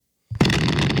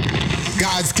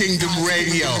God's Kingdom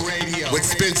Radio with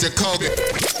Spencer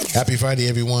Kogan. Happy Friday,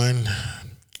 everyone.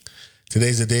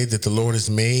 Today's the day that the Lord has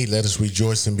made. Let us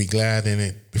rejoice and be glad in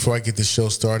it. Before I get the show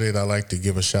started, I'd like to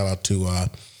give a shout out to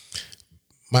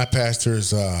my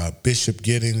pastors, Bishop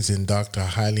Giddings and Dr.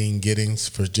 Hyleen Giddings,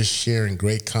 for just sharing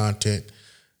great content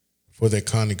for their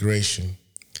congregation.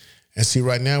 And see,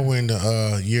 right now we're in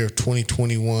the year of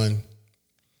 2021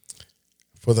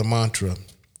 for the mantra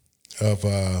of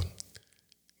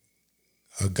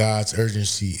God's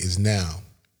urgency is now.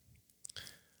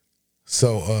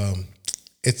 So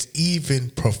it's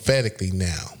even prophetically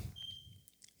now.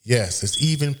 Yes, it's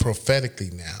even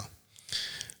prophetically now.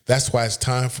 That's why it's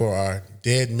time for our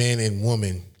dead men and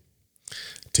women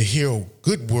to hear a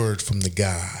good word from the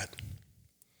God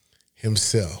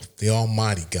himself, the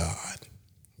Almighty God.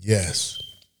 Yes.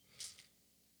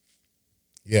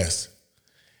 Yes.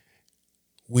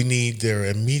 We need their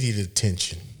immediate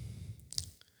attention.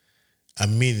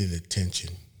 Immediate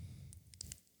attention.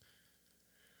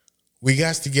 We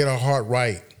got to get our heart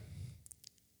right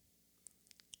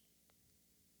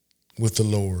with the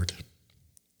Lord.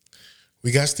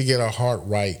 We got to get our heart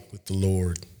right with the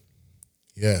Lord.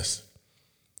 Yes.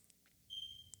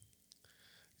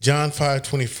 John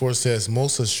 5:24 says,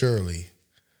 most assuredly,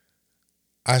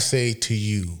 I say to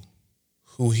you,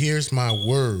 who hears my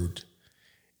word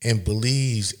and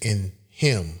believes in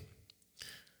him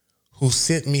who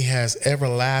sent me has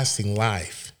everlasting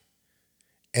life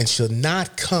and shall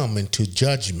not come into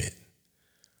judgment,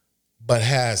 but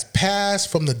has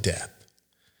passed from the death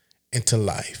into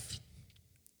life.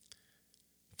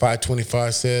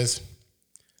 5:25 says,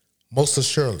 most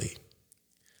assuredly,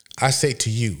 I say to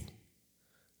you,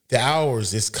 the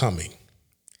hours is coming,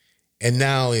 and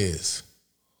now is,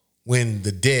 when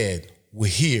the dead will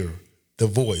hear the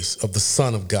voice of the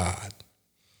Son of God.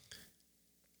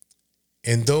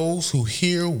 And those who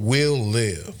hear will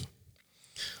live.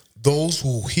 Those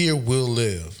who hear will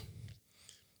live.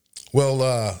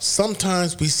 Well,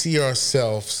 sometimes we see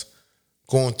ourselves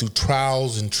going through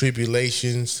trials and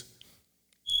tribulations,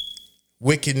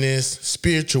 wickedness,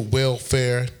 spiritual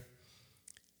welfare.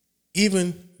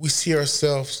 Even we see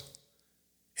ourselves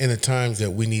in the times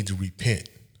that we need to repent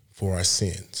for our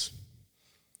sins.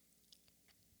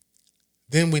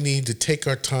 Then we need to take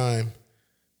our time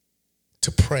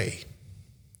to pray.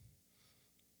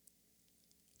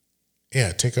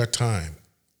 Yeah, take our time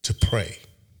to pray.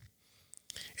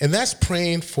 And that's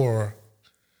praying for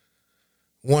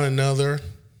one another,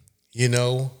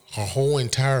 our whole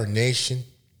entire nation,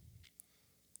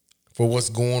 for what's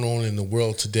going on in the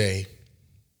world today.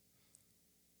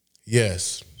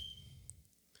 Yes.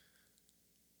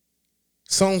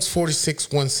 Psalms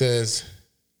 46:1 says,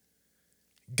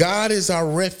 God is our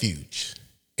refuge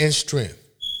and strength,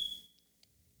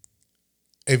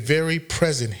 a very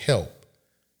present help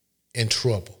in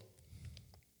trouble.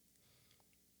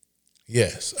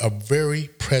 Yes, a very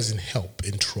present help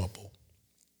in trouble.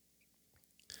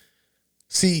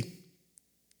 See,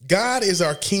 God is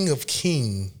our King of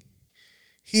Kings.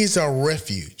 He is our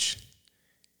refuge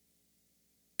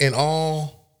in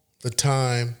all the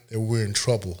time that we're in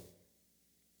trouble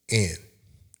in.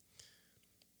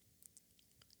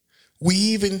 We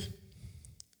even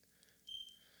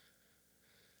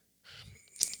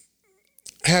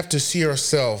have to see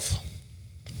ourselves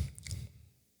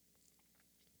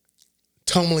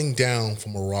tumbling down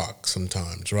from a rock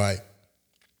sometimes, right?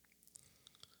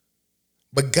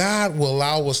 But God will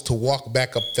allow us to walk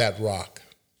back up that rock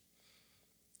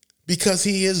because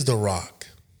he is the rock.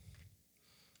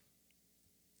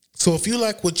 So if you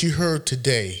like what you heard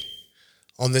today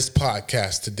on this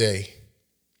podcast today,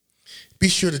 be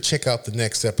sure to check out the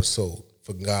next episode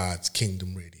for God's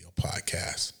Kingdom Radio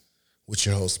podcast with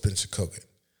your host, Spencer Kogan.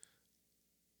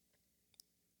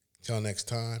 Till next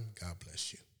time, God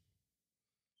bless you.